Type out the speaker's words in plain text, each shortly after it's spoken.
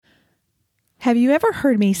Have you ever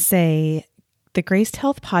heard me say the Graced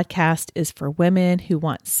Health podcast is for women who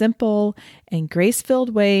want simple and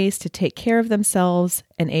grace-filled ways to take care of themselves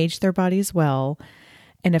and age their bodies well?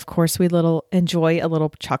 And of course, we enjoy a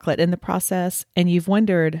little chocolate in the process. And you've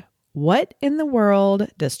wondered, what in the world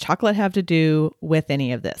does chocolate have to do with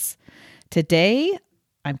any of this? Today,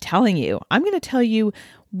 I'm going to tell you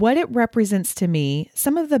what it represents to me,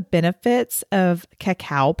 some of the benefits of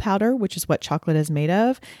cacao powder, which is what chocolate is made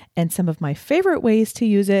of, and some of my favorite ways to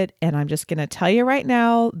use it. And I'm just going to tell you right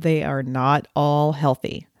now, they are not all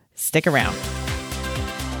healthy. Stick around.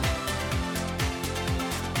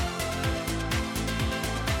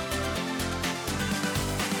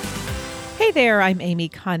 Hey there, I'm Amy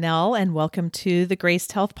Connell, and welcome to the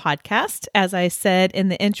Graced Health Podcast. As I said in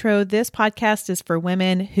the intro, this podcast is for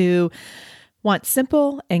women who want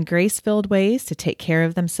simple and grace-filled ways to take care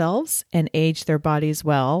of themselves and age their bodies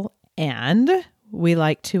well, and we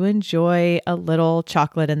like to enjoy a little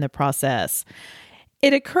chocolate in the process.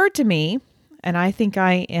 It occurred to me, and I think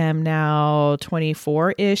I am now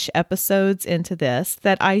 24-ish episodes into this,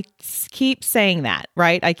 that I keep saying that,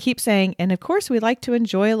 right? I keep saying, and of course, we like to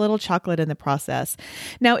enjoy a little chocolate in the process.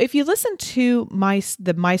 Now, if you listen to My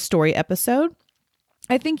Story episode,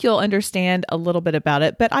 I think you'll understand a little bit about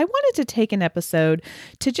it, but I wanted to take an episode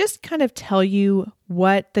to just kind of tell you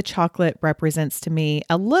what the chocolate represents to me,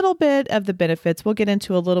 a little bit of the benefits. We'll get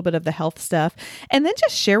into a little bit of the health stuff, and then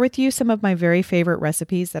just share with you some of my very favorite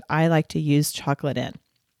recipes that I like to use chocolate in.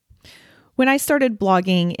 When I started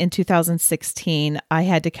blogging in 2016, I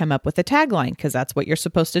had to come up with a tagline because that's what you're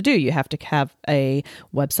supposed to do. You have to have a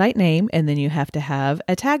website name and then you have to have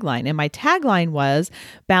a tagline. And my tagline was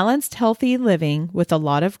balanced, healthy living with a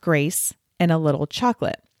lot of grace and a little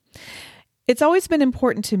chocolate. It's always been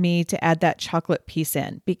important to me to add that chocolate piece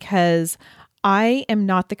in because I am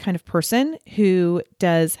not the kind of person who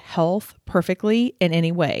does health perfectly in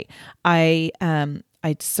any way. I've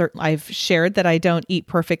shared that I don't eat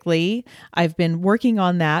perfectly. I've been working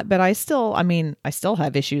on that, but I still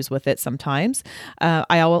have issues with it sometimes.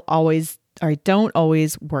 I don't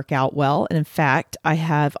always work out well. And in fact, I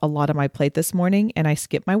have a lot on my plate this morning and I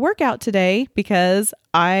skipped my workout today because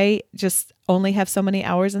I just only have so many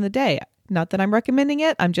hours in the day. Not that I'm recommending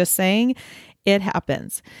it. I'm just saying it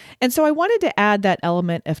happens. And so I wanted to add that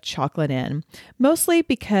element of chocolate in, mostly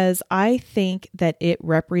because I think that it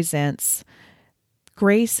represents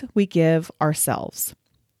grace we give ourselves.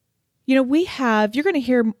 You know, you're going to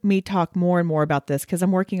hear me talk more and more about this because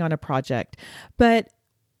I'm working on a project, but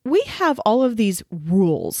we have all of these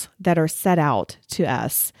rules that are set out to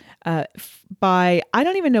us by, I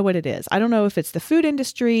don't even know what it is. I don't know if it's the food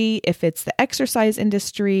industry, if it's the exercise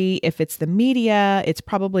industry, if it's the media. It's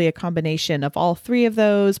probably a combination of all three of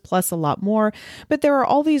those, plus a lot more. But there are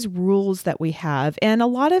all these rules that we have, and a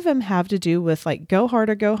lot of them have to do with like go hard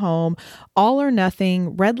or go home, all or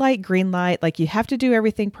nothing, red light, green light, like you have to do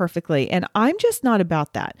everything perfectly. And I'm just not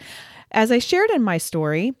about that. As I shared in my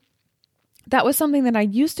story, that was something that I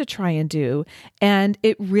used to try and do, and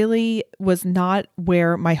it really was not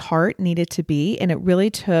where my heart needed to be, and it really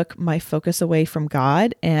took my focus away from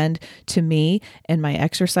God and to me and my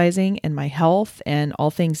exercising and my health and all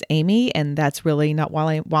things Amy, and that's really not while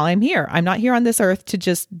I'm here. I'm not here on this earth to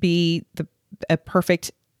just be a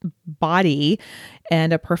perfect body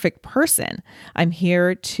and a perfect person. I'm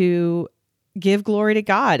here to give glory to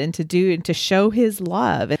God and to show His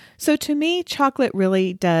love. So to me, chocolate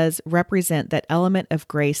really does represent that element of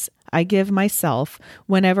grace I give myself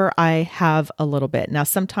whenever I have a little bit. Now,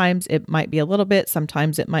 sometimes it might be a little bit,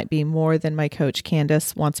 sometimes it might be more than my coach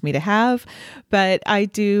Candace wants me to have, but I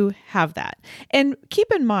do have that. And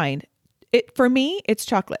keep in mind, for me, it's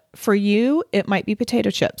chocolate. For you, it might be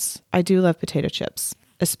potato chips. I do love potato chips,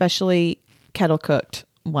 especially kettle cooked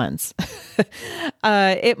ones.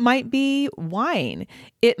 It might be wine.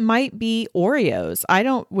 It might be Oreos.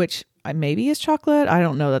 Which maybe is chocolate. I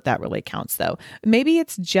don't know that really counts though. Maybe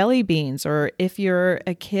it's jelly beans, or if you're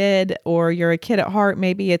a kid or you're a kid at heart,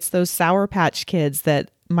 maybe it's those Sour Patch Kids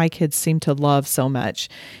that my kids seem to love so much,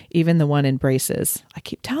 even the one in braces. I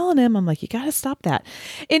keep telling him, I'm like, you got to stop that.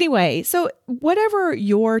 Anyway, so whatever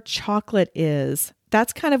your chocolate is,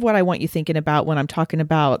 that's kind of what I want you thinking about when I'm talking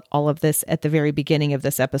about all of this at the very beginning of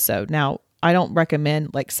this episode. Now, I don't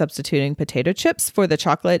recommend like substituting potato chips for the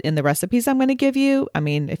chocolate in the recipes I'm going to give you. I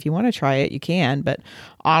mean, if you want to try it, you can, but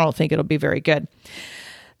I don't think it'll be very good.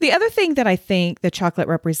 The other thing that I think the chocolate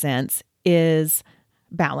represents is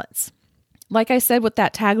balance. Like I said with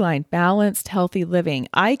that tagline, balanced, healthy living.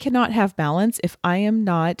 I cannot have balance if I am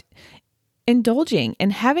not indulging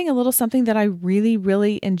and having a little something that I really,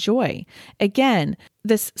 really enjoy. Again,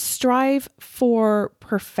 this strive for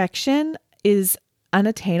perfection is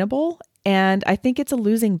unattainable. And I think it's a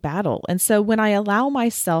losing battle. And so when I allow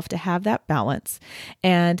myself to have that balance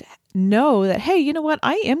and know that, hey, you know what,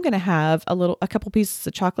 I am going to have a couple pieces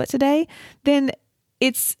of chocolate today, then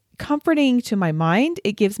it's comforting to my mind.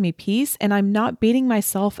 It gives me peace, and I'm not beating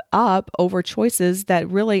myself up over choices that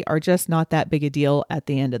really are just not that big a deal at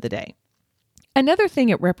the end of the day. Another thing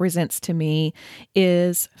it represents to me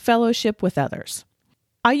is fellowship with others.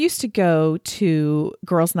 I used to go to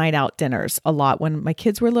girls' night out dinners a lot when my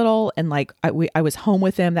kids were little, and I was home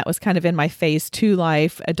with them. That was kind of in my phase 2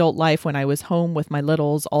 life, adult life, when I was home with my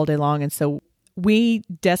littles all day long. And so we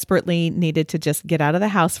desperately needed to just get out of the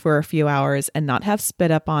house for a few hours and not have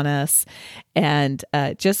spit up on us, and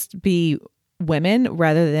just be women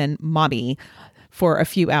rather than mommy for a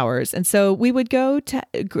few hours. And so we would go to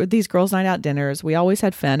these girls' night out dinners. We always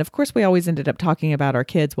had fun. Of course, we always ended up talking about our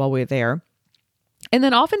kids while we were there. And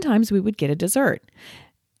then oftentimes we would get a dessert,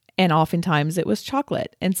 and oftentimes it was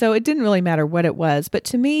chocolate. And so it didn't really matter what it was. But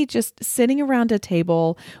to me, just sitting around a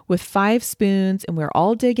table with 5 spoons and we're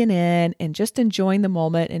all digging in and just enjoying the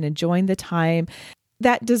moment and enjoying the time,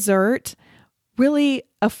 that dessert really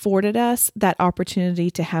afforded us that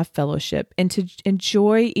opportunity to have fellowship and to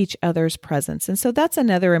enjoy each other's presence. And so that's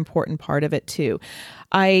another important part of it too.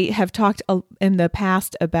 I have talked in the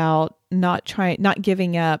past about not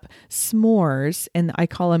giving up s'mores, and I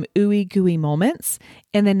call them ooey gooey moments,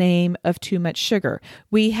 in the name of too much sugar.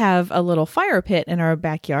 We have a little fire pit in our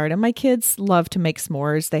backyard, and my kids love to make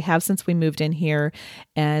s'mores. They have since we moved in here,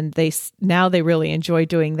 and now they really enjoy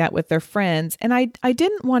doing that with their friends. And I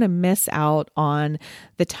didn't want to miss out on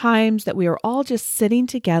the times that we were all just sitting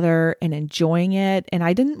together and enjoying it. And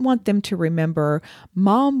I didn't want them to remember,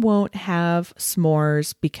 Mom won't have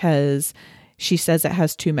s'mores because she says it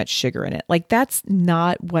has too much sugar in it. Like, that's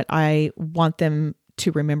not what I want them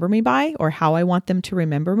to remember me by, or how I want them to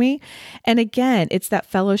remember me. And again, it's that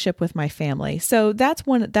fellowship with my family. So that's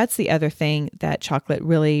the other thing that chocolate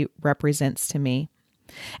really represents to me.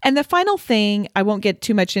 And the final thing, I won't get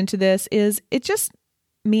too much into this, is it just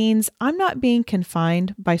means I'm not being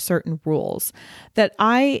confined by certain rules, that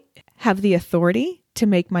I have the authority to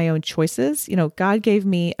make my own choices. You know, God gave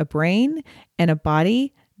me a brain and a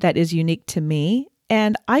body that is unique to me,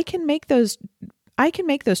 and I can make those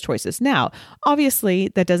choices. Now, obviously,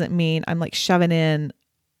 that doesn't mean I'm like shoving in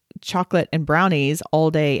chocolate and brownies all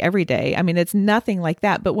day, every day. I mean, it's nothing like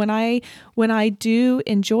that. But when I do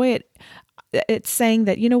enjoy it, it's saying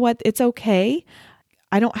that, you know what, it's okay.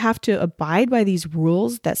 I don't have to abide by these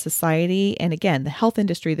rules that society, and again, the health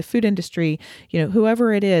industry, the food industry, you know,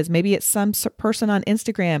 whoever it is, maybe it's some person on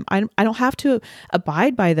Instagram. I don't have to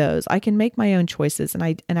abide by those. I can make my own choices, and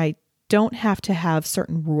I don't have to have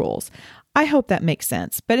certain rules. I hope that makes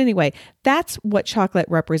sense. But anyway, that's what chocolate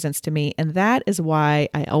represents to me. And that is why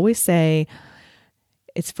I always say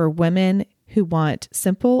it's for women who want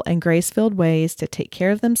simple and grace-filled ways to take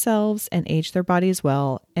care of themselves and age their bodies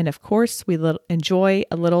well. And of course, we enjoy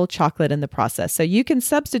a little chocolate in the process. So you can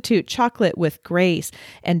substitute chocolate with grace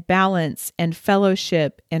and balance and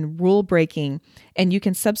fellowship and rule breaking. And you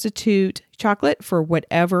can substitute chocolate for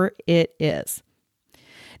whatever it is.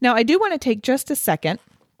 Now, I do want to take just a second,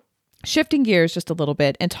 shifting gears just a little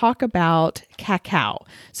bit, and talk about cacao.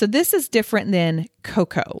 So this is different than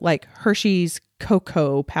cocoa, like Hershey's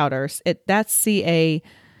cocoa powders. That's CACOA.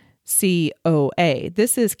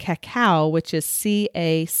 This is cacao, which is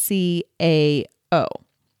CACAO.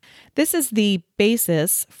 This is the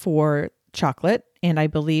basis for chocolate, and I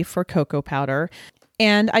believe for cocoa powder.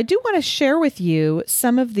 And I do want to share with you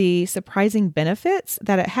some of the surprising benefits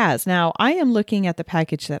that it has. Now, I am looking at the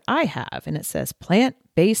package that I have, and it says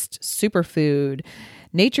plant-based superfood,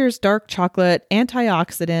 nature's dark chocolate,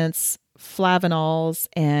 antioxidants, flavanols,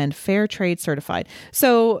 and fair trade certified.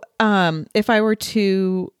 So if I were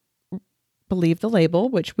to believe the label,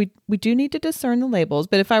 which we do need to discern the labels,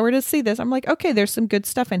 but if I were to see this, I'm like, okay, there's some good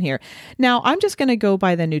stuff in here. Now, I'm just going to go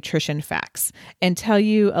by the nutrition facts and tell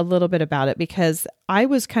you a little bit about it, because I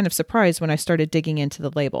was kind of surprised when I started digging into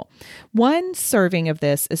the label. 1 serving of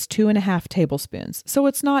this is 2.5 tablespoons. So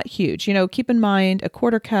it's not huge. You know, keep in mind, a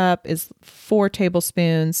quarter cup is 4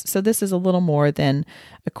 tablespoons. So this is a little more than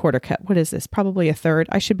a quarter cup. What is this? Probably a third.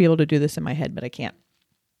 I should be able to do this in my head, but I can't.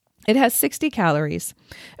 It has 60 calories,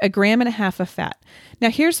 1.5 grams of fat.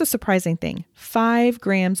 Now, here's the surprising thing, 5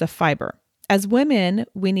 grams of fiber. As women,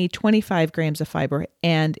 we need 25 grams of fiber.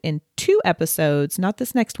 And in 2 episodes, not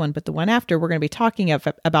this next one, but the one after, we're going to be talking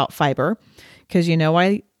about fiber, because, you know,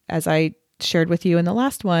 as I shared with you in the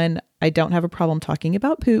last one, I don't have a problem talking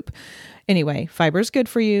about poop. Anyway, fiber is good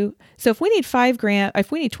for you. So if we need 25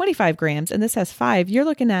 grams and this has 5, you're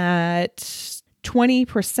looking at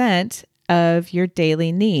 20% of your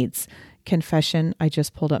daily needs. Confession, I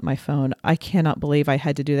just pulled up my phone. I cannot believe I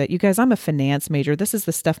had to do that. You guys, I'm a finance major. This is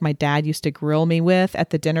the stuff my dad used to grill me with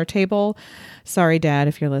at the dinner table. Sorry, Dad,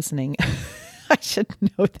 if you're listening. I should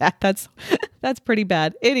know that. That's pretty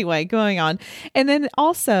bad. Anyway, going on. And then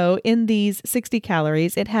also in these 60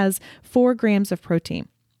 calories, it has 4 grams of protein.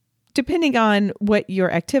 Depending on what your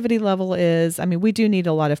activity level is, I mean, we do need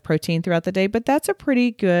a lot of protein throughout the day, but that's a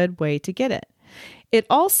pretty good way to get it. It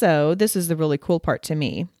also, this is the really cool part to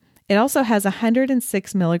me, it also has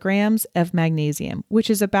 106 milligrams of magnesium, which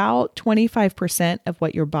is about 25% of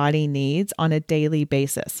what your body needs on a daily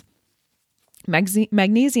basis.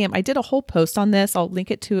 Magnesium, I did a whole post on this. I'll link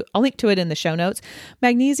to it in the show notes.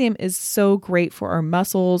 Magnesium is so great for our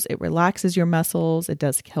muscles. It relaxes your muscles. It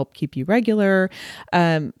does help keep you regular.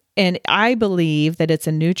 And I believe that it's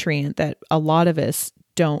a nutrient that a lot of us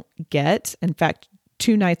don't get. In fact,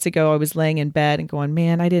 2 nights ago, I was laying in bed and going,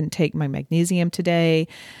 man, I didn't take my magnesium today.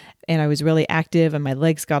 And I was really active and my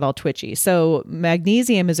legs got all twitchy. So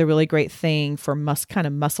magnesium is a really great thing for kind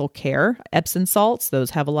of muscle care. Epsom salts,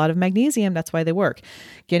 those have a lot of magnesium. That's why they work.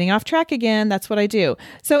 Getting off track again, that's what I do.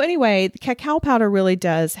 So anyway, cacao powder really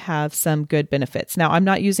does have some good benefits. Now, I'm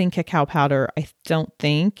not using cacao powder, I don't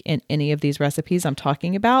think, in any of these recipes I'm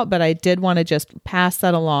talking about, but I did want to just pass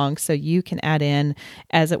that along so you can add in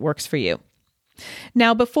as it works for you.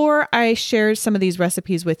 Now, before I share some of these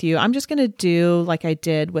recipes with you, I'm just going to do like I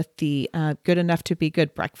did with the Good Enough to Be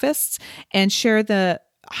Good breakfasts and share the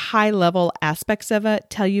high level aspects of it,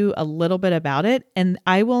 tell you a little bit about it. And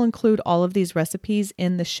I will include all of these recipes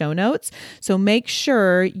in the show notes. So make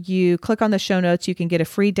sure you click on the show notes. You can get a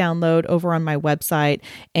free download over on my website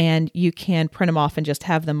and you can print them off and just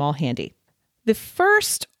have them all handy. The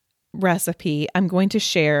first recipe I'm going to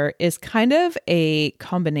share is kind of a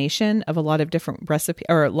combination of a lot of different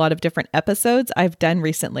episodes I've done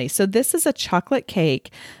recently. So this is a chocolate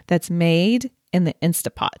cake that's made in the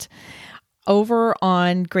Instapot. Over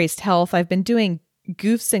on Graced Health, I've been doing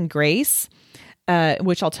Goofs and Grace,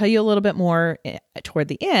 which I'll tell you a little bit more toward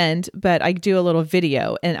the end, but I do a little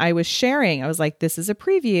video and I was like, this is a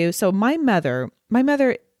preview. So my mother,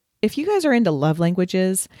 if you guys are into love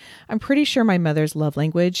languages, I'm pretty sure my mother's love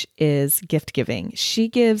language is gift giving. She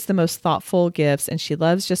gives the most thoughtful gifts and she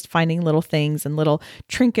loves just finding little things and little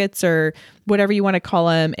trinkets or whatever you want to call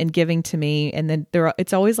them and giving to me. And then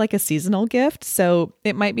it's always like a seasonal gift. So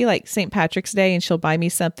it might be like St. Patrick's Day and she'll buy me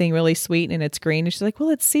something really sweet and it's green. And she's like, well,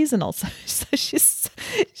 it's seasonal. So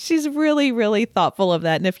she's really, really thoughtful of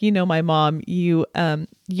that. And if you know my mom, you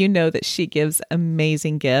know that she gives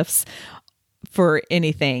amazing gifts for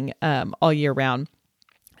anything all year round.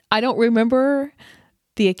 I don't remember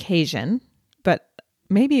the occasion, but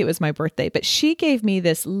maybe it was my birthday, but she gave me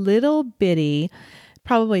this little bitty,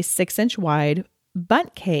 probably 6-inch wide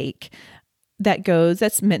bundt cake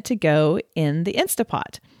that's meant to go in the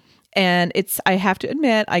Instapot. And I have to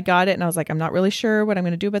admit, I got it and I was like, I'm not really sure what I'm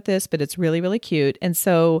going to do about this, but it's really, really cute. And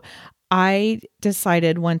so I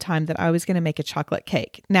decided one time that I was going to make a chocolate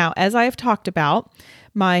cake. Now, as I have talked about,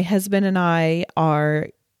 my husband and I are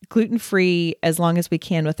gluten-free as long as we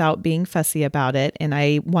can without being fussy about it. And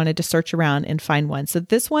I wanted to search around and find one. So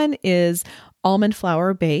this one is almond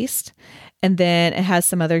flour based. And then it has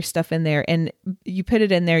some other stuff in there. And you put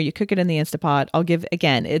it in there, you cook it in the Instapot.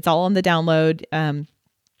 It's all on the download.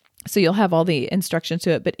 So you'll have all the instructions to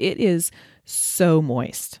it, but it is so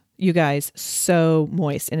moist. You guys, so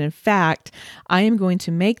moist. And in fact, I am going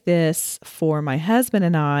to make this for my husband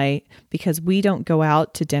and I because we don't go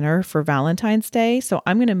out to dinner for Valentine's Day. So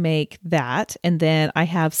I'm going to make that. And then I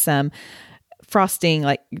have some frosting,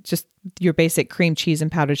 like just your basic cream cheese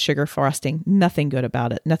and powdered sugar frosting. Nothing good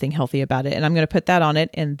about it, nothing healthy about it. And I'm going to put that on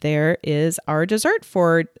it. And there is our dessert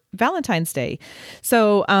for Valentine's Day.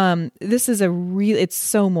 So this is it's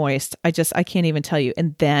so moist. I can't even tell you.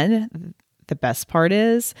 And then the best part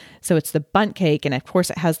is, so it's the bundt cake. And of course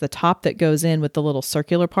it has the top that goes in with the little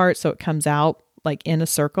circular part. So it comes out like in a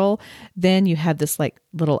circle. Then you have this like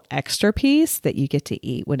little extra piece that you get to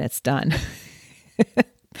eat when it's done.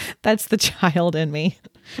 That's the child in me.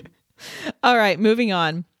 All right, moving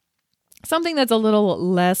on. Something that's a little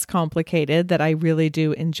less complicated that I really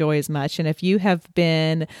do enjoy as much. And if you have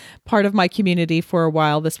been part of my community for a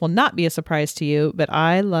while, this will not be a surprise to you, but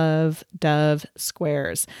I love Dove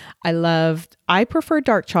squares. I prefer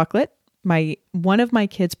dark chocolate. One of my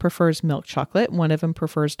kids prefers milk chocolate. One of them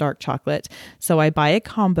prefers dark chocolate. So I buy a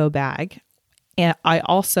combo bag and I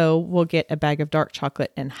also will get a bag of dark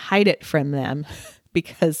chocolate and hide it from them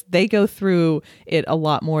because they go through it a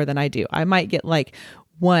lot more than I do. I might get like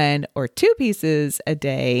 1 or 2 pieces a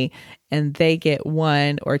day, and they get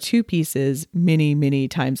 1 or 2 pieces many, many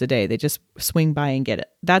times a day. They just swing by and get it.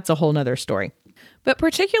 That's a whole nother story. But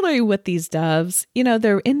particularly with these doves,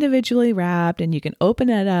 they're individually wrapped and you can open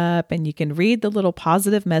it up and you can read the little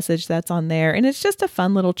positive message that's on there. And it's just a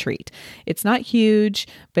fun little treat. It's not huge,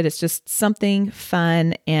 but it's just something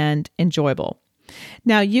fun and enjoyable.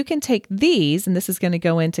 Now you can take these, and this is going to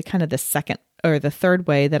go into kind of the second or the third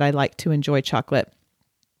way that I like to enjoy chocolate.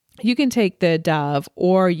 You can take the dove,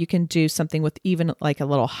 or you can do something with even like a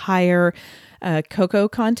little higher cocoa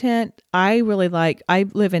content. I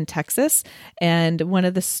live in Texas, and one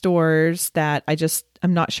of the stores that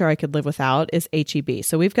I'm not sure I could live without is H-E-B.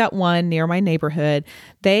 So we've got one near my neighborhood.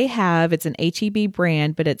 It's an H-E-B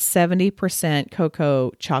brand, but it's 70%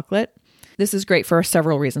 cocoa chocolate. This is great for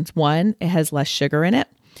several reasons. 1, it has less sugar in it.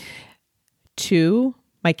 2,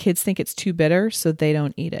 my kids think it's too bitter, so they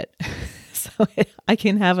don't eat it. So I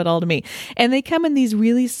can have it all to me. And they come in these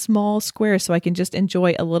really small squares, so I can just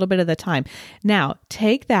enjoy a little bit of the time. Now,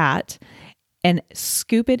 take that and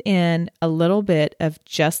scoop it in a little bit of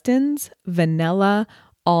Justin's vanilla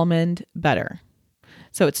almond butter.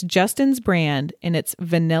 So it's Justin's brand, and it's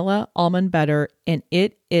vanilla almond butter, and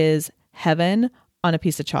it is heaven on a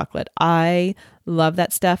piece of chocolate. I love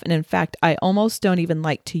that stuff. And in fact, I almost don't even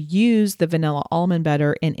like to use the vanilla almond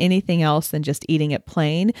butter in anything else than just eating it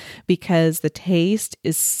plain, because the taste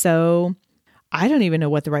is so, I don't even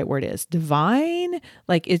know what the right word is, divine.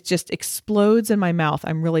 Like it just explodes in my mouth.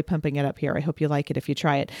 I'm really pumping it up here. I hope you like it if you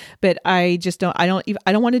try it. But I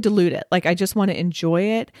don't want to dilute it. Like I just want to enjoy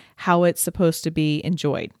it how it's supposed to be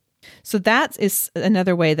enjoyed. So that is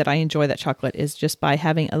another way that I enjoy that chocolate, is just by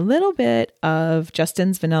having a little bit of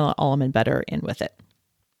Justin's vanilla almond butter in with it.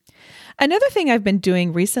 Another thing I've been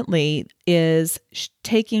doing recently is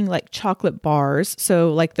taking like chocolate bars,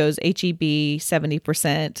 so like those H-E-B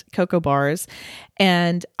 70% cocoa bars,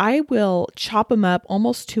 and I will chop them up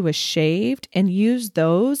almost to a shaved and use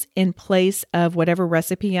those in place of whatever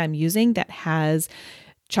recipe I'm using that has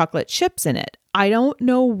chocolate chips in it. I don't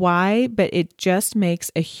know why, but it just makes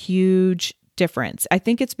a huge difference. I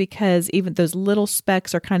think it's because even those little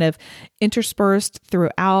specks are kind of interspersed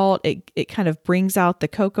throughout. It kind of brings out the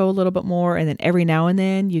cocoa a little bit more. And then every now and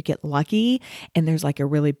then you get lucky and there's like a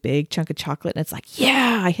really big chunk of chocolate. And it's like,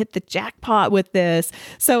 yeah, I hit the jackpot with this.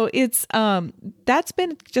 So it's, that's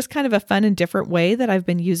been just kind of a fun and different way that I've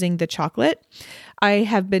been using the chocolate. I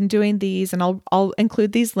have been doing these, and I'll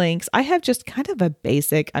include these links. I have just kind of a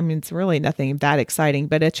basic, it's really nothing that exciting,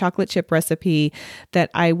 but a chocolate chip recipe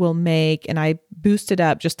that I will make, and I boost it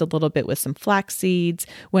up just a little bit with some flax seeds.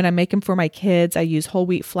 When I make them for my kids, I use whole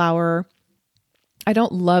wheat flour. I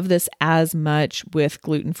don't love this as much with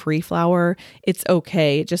gluten-free flour. It's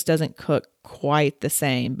okay. It just doesn't cook quite the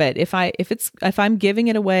same. But if I'm giving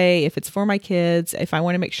it away, if it's for my kids, if I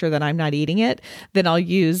want to make sure that I'm not eating it, then I'll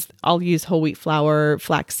use whole wheat flour,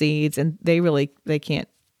 flax seeds, and they can't.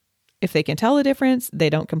 If they can tell the difference, they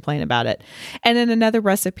don't complain about it. And then another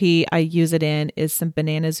recipe I use it in is some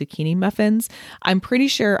banana zucchini muffins. I'm pretty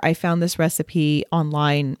sure I found this recipe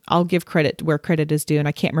online. I'll give credit where credit is due, and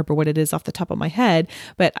I can't remember what it is off the top of my head,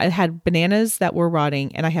 but I had bananas that were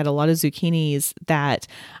rotting, and I had a lot of zucchinis that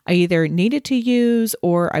I either needed to use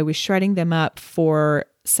or I was shredding them up for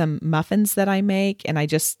some muffins that I make. And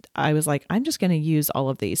I was like, I'm just going to use all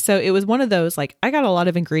of these. So it was one of those, like, I got a lot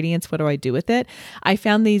of ingredients. What do I do with it? I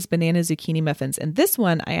found these banana zucchini muffins, and this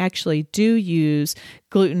one I actually do use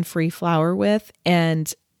gluten-free flour with.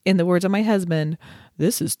 And in the words of my husband,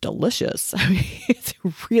 this is delicious. It's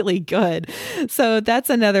really good. So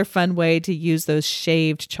that's another fun way to use those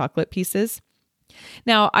shaved chocolate pieces.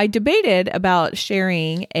 Now, I debated about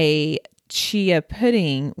sharing a chia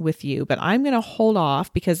pudding with you, but I'm going to hold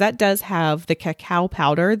off because that does have the cacao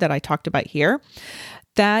powder that I talked about here.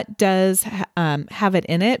 That does have it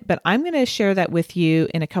in it, but I'm going to share that with you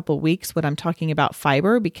in a couple of weeks when I'm talking about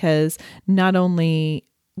fiber, because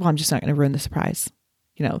I'm just not going to ruin the surprise.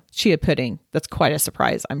 Chia pudding, that's quite a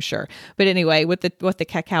surprise, I'm sure. But anyway, with the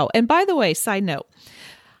cacao. And by the way, side note,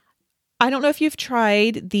 I don't know if you've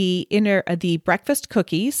tried the breakfast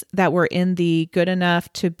cookies that were in the Good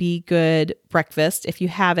Enough to Be Good breakfast. If you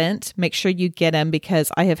haven't, make sure you get them,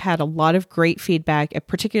 because I have had a lot of great feedback,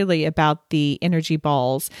 particularly about the energy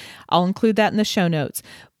balls. I'll include that in the show notes.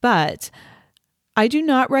 But I do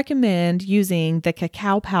not recommend using the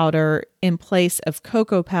cacao powder in place of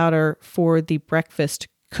cocoa powder for the breakfast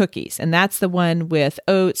cookies. And that's the one with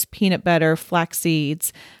oats, peanut butter, flax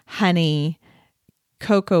seeds, honey,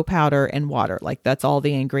 cocoa powder, and water. Like, that's all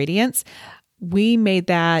the ingredients. We made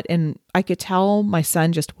that, and I could tell my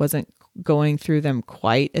son just wasn't going through them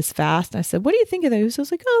quite as fast. I said, what do you think of those? I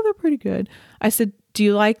was like, oh, they're pretty good. I said, do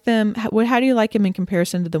you like them? How do you like them in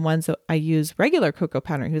comparison to the ones that I use regular cocoa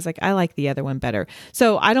powder? He was like, I like the other one better.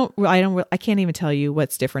 So I can't even tell you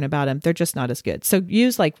what's different about them. They're just not as good. So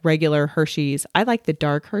use like regular Hershey's. I like the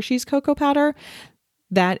dark Hershey's cocoa powder.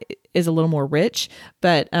 That is a little more rich,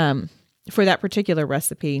 but for that particular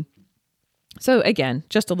recipe. So again,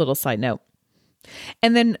 just a little side note.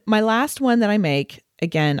 And then my last one that I make,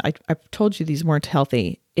 again, I told you these weren't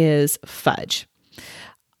healthy, is fudge.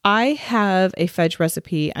 I have a fudge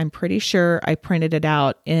recipe. I'm pretty sure I printed it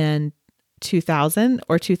out in 2000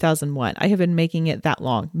 or 2001. I have been making it that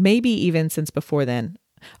long, maybe even since before then.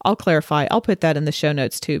 I'll clarify. I'll put that in the show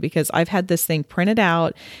notes too, because I've had this thing printed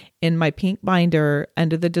out in my pink binder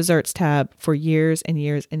under the desserts tab for years and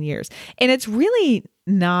years and years. And it's really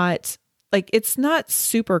not it's not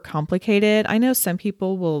super complicated. I know some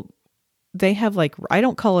people they have I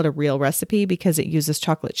don't call it a real recipe because it uses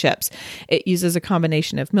chocolate chips. It uses a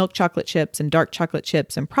combination of milk chocolate chips and dark chocolate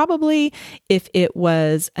chips. And probably if it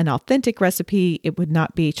was an authentic recipe, it would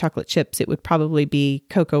not be chocolate chips. It would probably be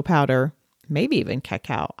cocoa powder, maybe even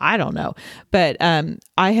cacao. I don't know. But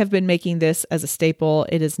I have been making this as a staple.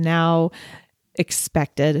 It is now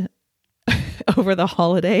expected over the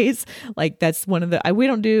holidays. That's one of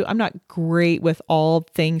I'm not great with all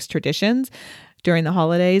things traditions during the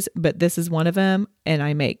holidays, but this is one of them. And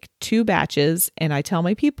I make 2 batches and I tell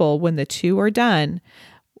my people when the 2 are done,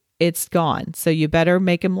 it's gone. So you better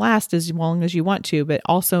make them last as long as you want to, but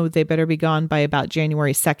also they better be gone by about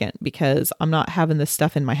January 2nd, because I'm not having this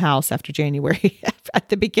stuff in my house after January, at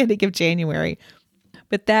the beginning of January.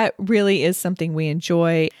 But that really is something we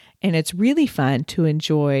enjoy. And it's really fun to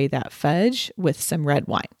enjoy that fudge with some red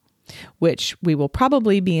wine, which we will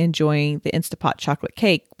probably be enjoying the Instapot chocolate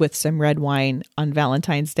cake with some red wine on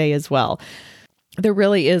Valentine's Day as well. There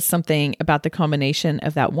really is something about the combination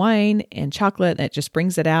of that wine and chocolate that just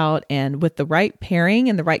brings it out. And with the right pairing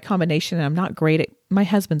and the right combination, I'm not great at, my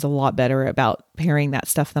husband's a lot better about pairing that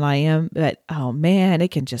stuff than I am, but oh man,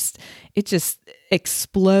 it just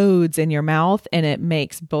explodes in your mouth and it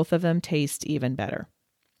makes both of them taste even better.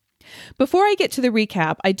 Before I get to the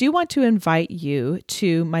recap, I do want to invite you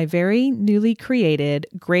to my very newly created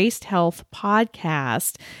Graced Health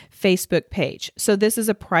Podcast Facebook page. So this is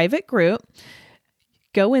a private group.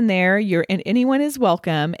 Go in there, and anyone is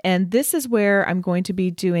welcome. And this is where I'm going to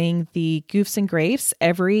be doing the Goofs and Grapes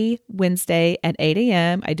every Wednesday at 8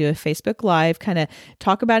 a.m. I do a Facebook Live, kind of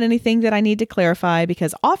talk about anything that I need to clarify,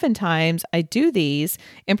 because oftentimes I do these,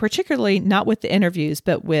 and particularly not with the interviews,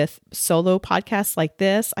 but with solo podcasts like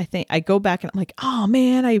this. I think I go back and I'm like, oh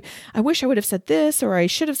man, I wish I would have said this, or I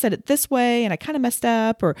should have said it this way, and I kind of messed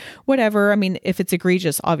up, or whatever. I mean, if it's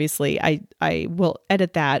egregious, obviously I will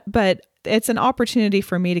edit that, but it's an opportunity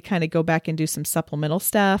for me to kind of go back and do some supplemental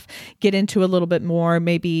stuff, get into a little bit more,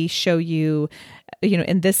 maybe show you,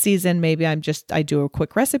 in this season, maybe I do a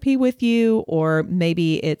quick recipe with you, or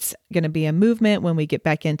maybe it's going to be a movement when we get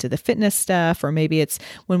back into the fitness stuff, or maybe it's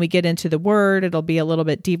when we get into the word, it'll be a little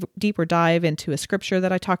bit deeper dive into a scripture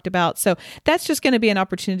that I talked about. So that's just going to be an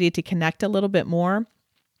opportunity to connect a little bit more.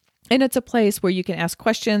 And it's a place where you can ask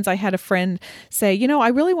questions. I had a friend say, I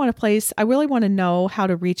really want to know how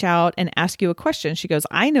to reach out and ask you a question. She goes,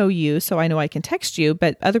 I know you, so I know I can text you,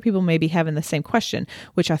 but other people may be having the same question,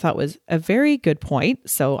 which I thought was a very good point.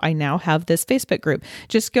 So I now have this Facebook group.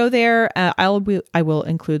 Just go there. I will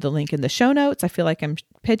include the link in the show notes. I feel like I'm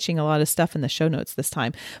pitching a lot of stuff in the show notes this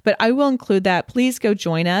time, but I will include that. Please go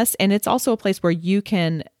join us. And it's also a place where you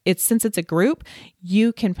can, since it's a group,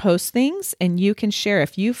 you can post things and you can share.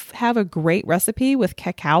 If you have a great recipe with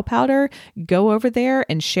cacao powder, go over there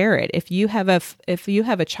and share it. If you have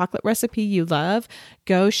a chocolate recipe you love,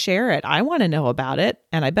 go share it. I want to know about it.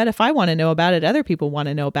 And I bet if I want to know about it, other people want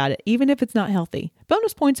to know about it, even if it's not healthy.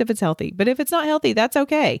 Bonus points if it's healthy, but if it's not healthy, that's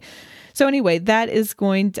okay. So anyway,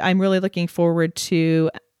 I'm really looking forward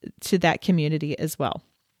to that community as well.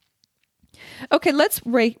 Okay, let's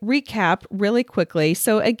recap really quickly.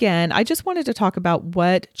 So again, I just wanted to talk about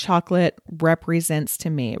what chocolate represents to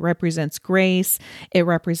me. It represents grace. It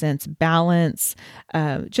represents balance,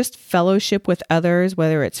 just fellowship with others,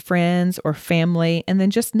 whether it's friends or family, and then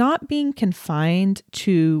just not being confined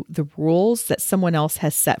to the rules that someone else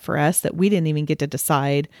has set for us that we didn't even get to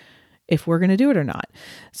decide if we're going to do it or not.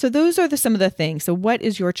 So those are some of the things. So what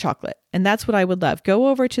is your chocolate? And that's what I would love. Go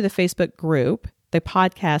over to the Facebook group, the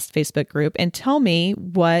podcast Facebook group, and tell me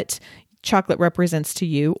what chocolate represents to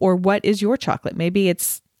you, or what is your chocolate. Maybe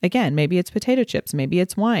it's potato chips, maybe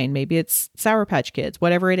it's wine, maybe it's Sour Patch Kids,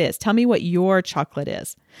 whatever it is. Tell me what your chocolate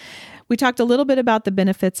is. We talked a little bit about the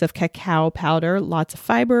benefits of cacao powder, lots of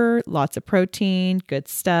fiber, lots of protein, good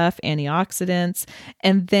stuff, antioxidants.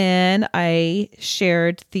 And then I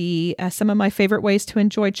shared some of my favorite ways to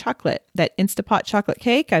enjoy chocolate. That Instapot chocolate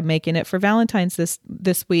cake, I'm making it for Valentine's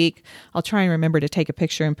this week. I'll try and remember to take a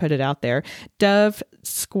picture and put it out there. Dove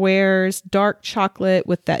Squares dark chocolate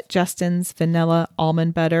with that Justin's vanilla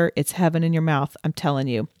almond butter. It's heaven in your mouth, I'm telling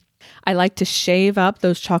you. I like to shave up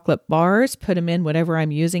those chocolate bars, put them in whatever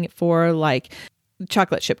I'm using it for, like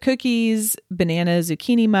chocolate chip cookies, banana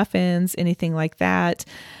zucchini muffins, anything like that.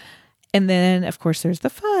 And then, of course, there's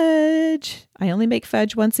the fudge. I only make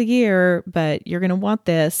fudge once a year, but you're going to want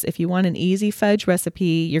this. If you want an easy fudge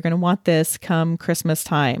recipe, you're going to want this come Christmas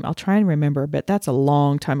time. I'll try and remember, but that's a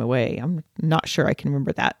long time away. I'm not sure I can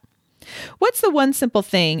remember that. What's the one simple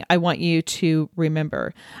thing I want you to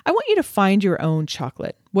remember? I want you to find your own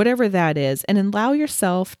chocolate, whatever that is, and allow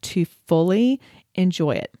yourself to fully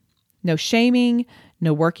enjoy it. No shaming,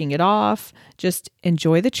 no working it off. Just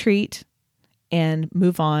enjoy the treat and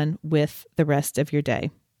move on with the rest of your day.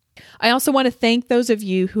 I also want to thank those of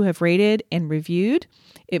you who have rated and reviewed.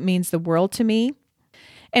 It means the world to me.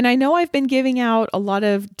 And I know I've been giving out a lot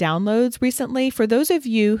of downloads recently. For those of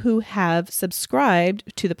you who have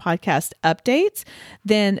subscribed to the podcast updates,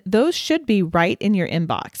 then those should be right in your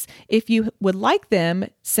inbox. If you would like them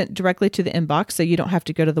sent directly to the inbox so you don't have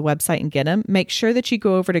to go to the website and get them, make sure that you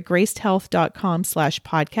go over to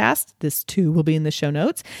gracedhealth.com/podcast. This too will be in the show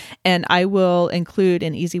notes. And I will include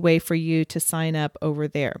an easy way for you to sign up over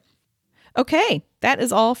there. Okay, that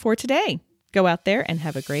is all for today. Go out there and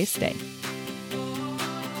have a Grace day.